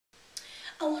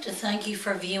I want to thank you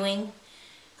for viewing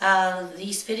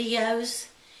these videos,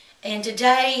 and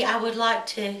today I would like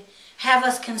to have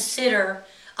us consider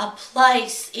a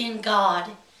place in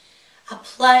God, a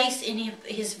place in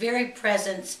His very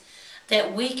presence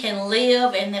that we can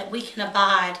live and that we can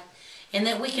abide and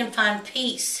that we can find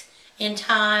peace in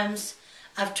times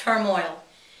of turmoil.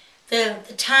 The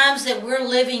times that we're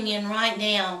living in right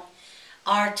now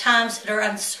are times that are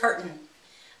uncertain,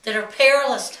 that are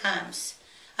perilous times.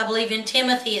 I believe in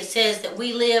Timothy it says that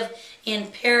we live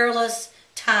in perilous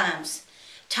times.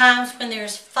 Times when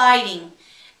there's fighting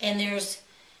and there's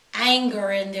anger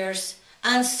and there's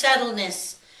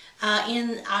unsettledness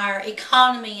in our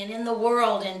economy and in the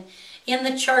world and in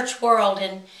the church world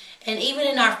and even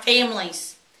in our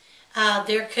families.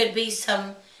 There could be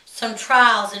some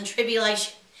trials and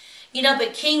tribulation. You know,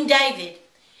 but King David,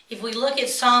 if we look at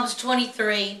Psalms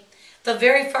 23, the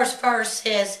very first verse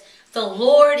says, "The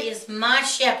Lord is my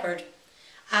shepherd,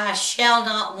 I shall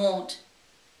not want.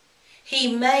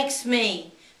 He makes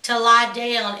me to lie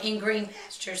down in green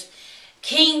pastures."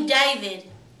 King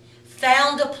David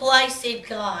found a place in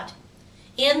God,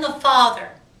 in the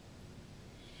Father,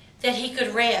 that he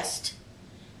could rest,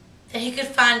 that he could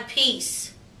find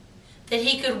peace, that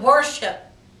he could worship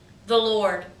the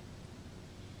Lord.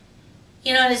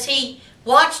 You know, as he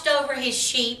watched over his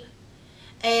sheep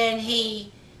and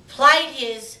he played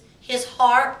his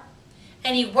harp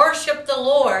and he worshiped the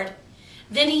Lord,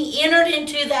 then he entered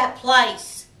into that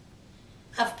place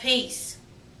of peace.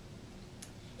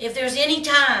 If there's any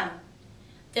time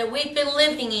that we've been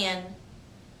living in,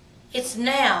 it's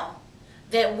now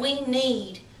that we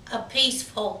need a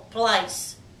peaceful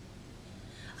place.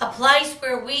 A place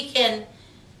where we can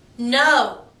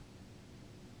know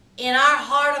in our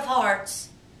heart of hearts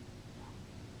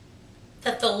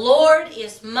that the Lord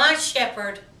is my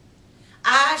shepherd,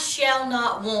 I shall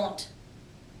not want.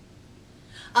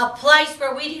 A place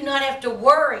where we do not have to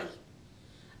worry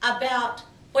about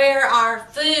where our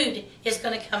food is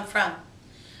going to come from,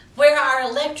 where our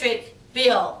electric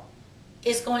bill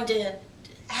is going to,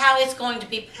 how it's going to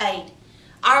be paid,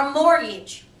 our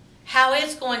mortgage, how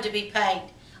it's going to be paid,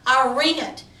 our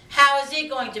rent, how is it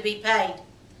going to be paid,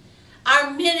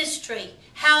 our ministry,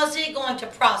 how is it going to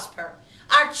prosper,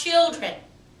 our children,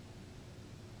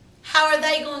 how are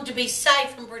they going to be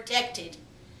safe and protected?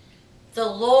 The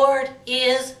Lord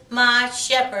is my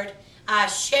shepherd, I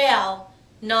shall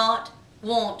not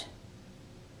want.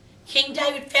 King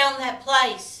David found that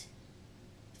place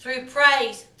through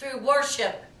praise, through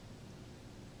worship,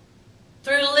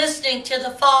 through listening to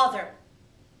the Father.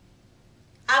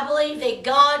 I believe that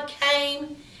God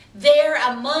came there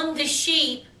among the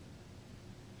sheep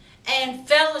and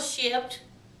fellowshiped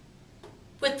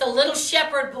with the little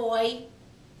shepherd boy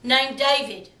named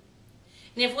David.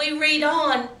 And if we read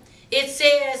on, it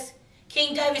says,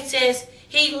 King David says,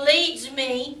 "He leads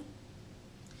me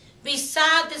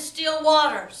beside the still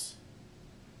waters.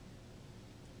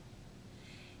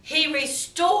 He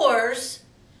restores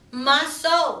my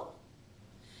soul."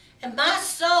 And my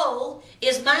soul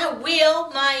is my will,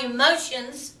 my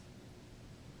emotions,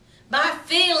 my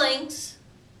feelings,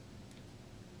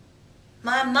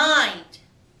 my mind.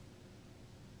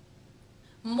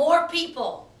 More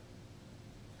people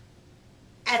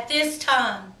at this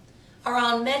time are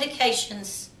on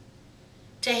medications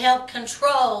to help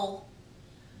control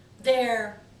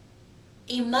their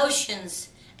emotions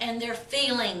and their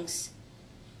feelings.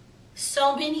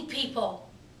 So many people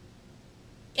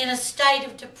in a state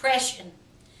of depression,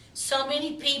 so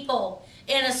many people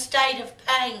in a state of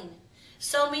pain,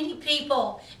 so many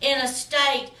people in a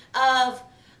state of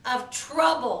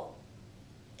trouble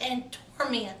and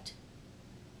torment.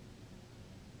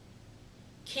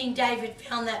 King David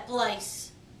found that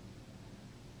place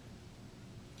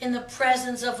in the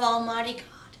presence of Almighty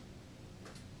God.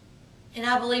 And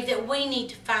I believe that we need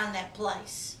to find that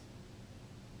place.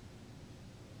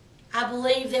 I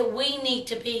believe that we need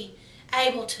to be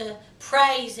able to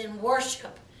praise and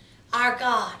worship our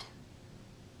God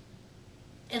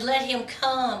and let Him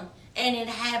come and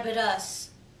inhabit us,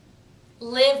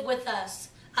 live with us,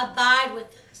 abide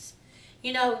with us.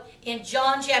 You know, in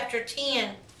John chapter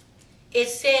 10, it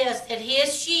says that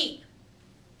His sheep,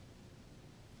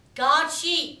 God's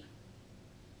sheep,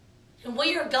 and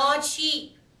we are God's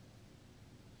sheep,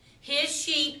 His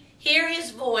sheep hear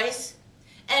His voice,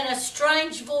 and a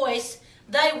strange voice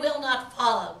they will not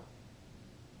follow.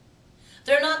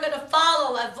 They're not going to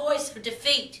follow a voice of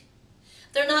defeat.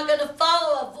 They're not going to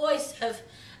follow a voice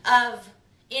of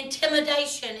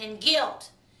intimidation and guilt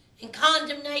and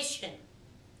condemnation.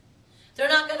 They're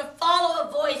not going to follow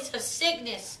a voice of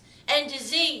sickness and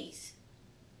disease.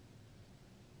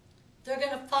 They're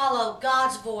going to follow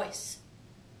God's voice.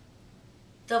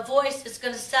 The voice that's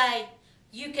going to say,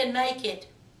 you can make it.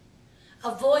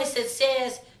 A voice that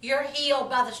says, you're healed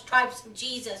by the stripes of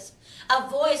Jesus. A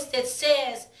voice that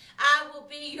says, I will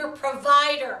be your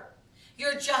provider,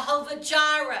 your Jehovah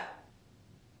Jireh.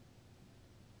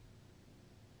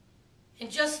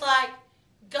 And just like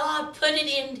God put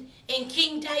it in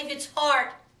King David's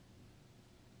heart,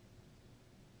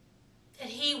 that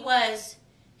he was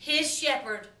his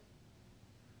shepherd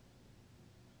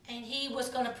and he was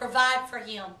going to provide for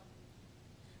him.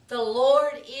 The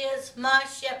Lord is my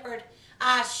shepherd,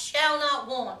 I shall not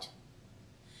want.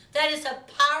 That is a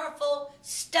powerful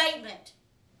statement.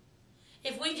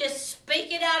 If we just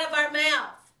speak it out of our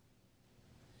mouth,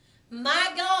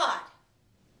 my God,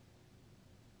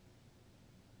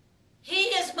 He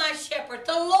is my shepherd.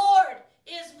 The Lord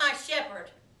is my shepherd.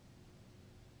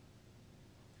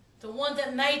 The one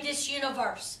that made this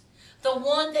universe. The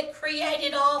one that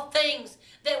created all things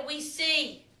that we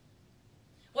see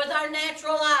with our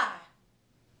natural eye.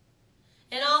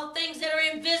 And all things that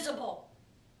are invisible.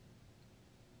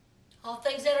 All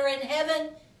things that are in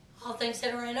heaven. All things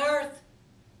that are in earth.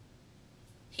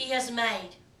 He has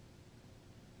made.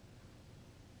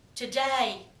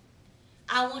 Today,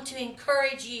 I want to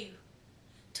encourage you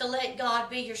to let God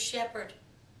be your shepherd.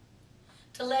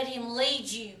 To let Him lead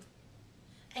you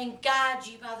and guide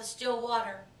you by the still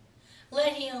water.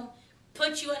 Let Him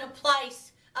put you in a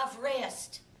place of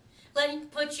rest. Let Him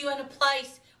put you in a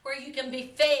place where you can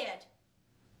be fed.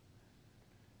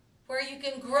 Where you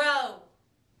can grow.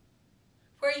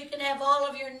 Where you can have all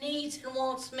of your needs and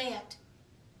wants met.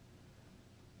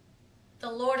 The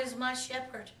Lord is my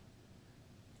shepherd.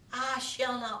 I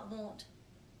shall not want.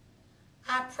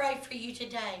 I pray for you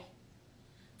today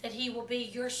that He will be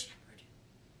your shepherd.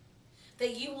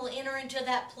 That you will enter into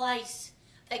that place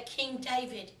that King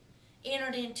David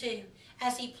entered into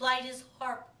as he played his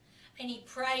harp and he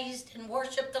praised and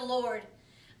worshiped the Lord.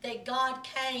 That God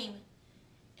came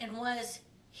and was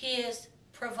his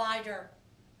provider.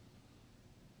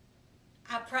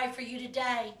 I pray for you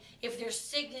today, if there's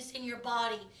sickness in your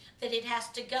body, that it has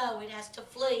to go, it has to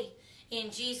flee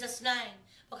in Jesus' name,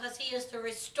 because He is the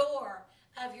restorer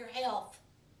of your health.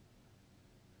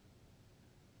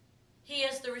 He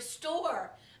is the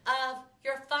restorer of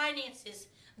your finances,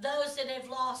 those that have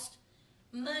lost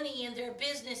money in their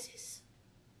businesses,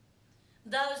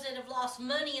 those that have lost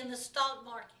money in the stock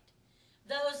market,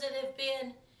 those that have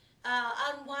been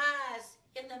unwise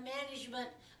in the management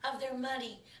of their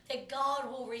money, that God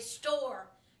will restore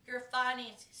your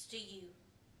finances to you.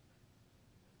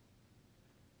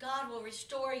 God will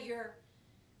restore your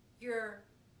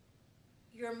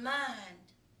mind.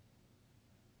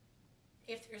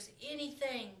 If there's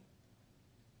anything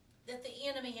that the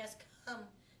enemy has come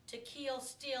to kill,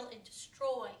 steal, and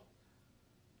destroy,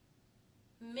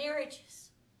 marriages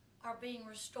are being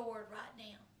restored right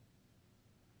now.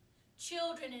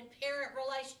 Children and parent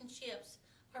relationships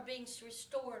are being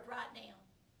restored right now.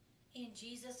 In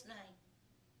Jesus' name.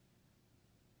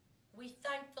 We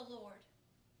thank the Lord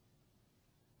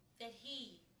that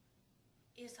He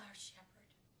is our shepherd.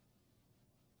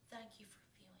 Thank you for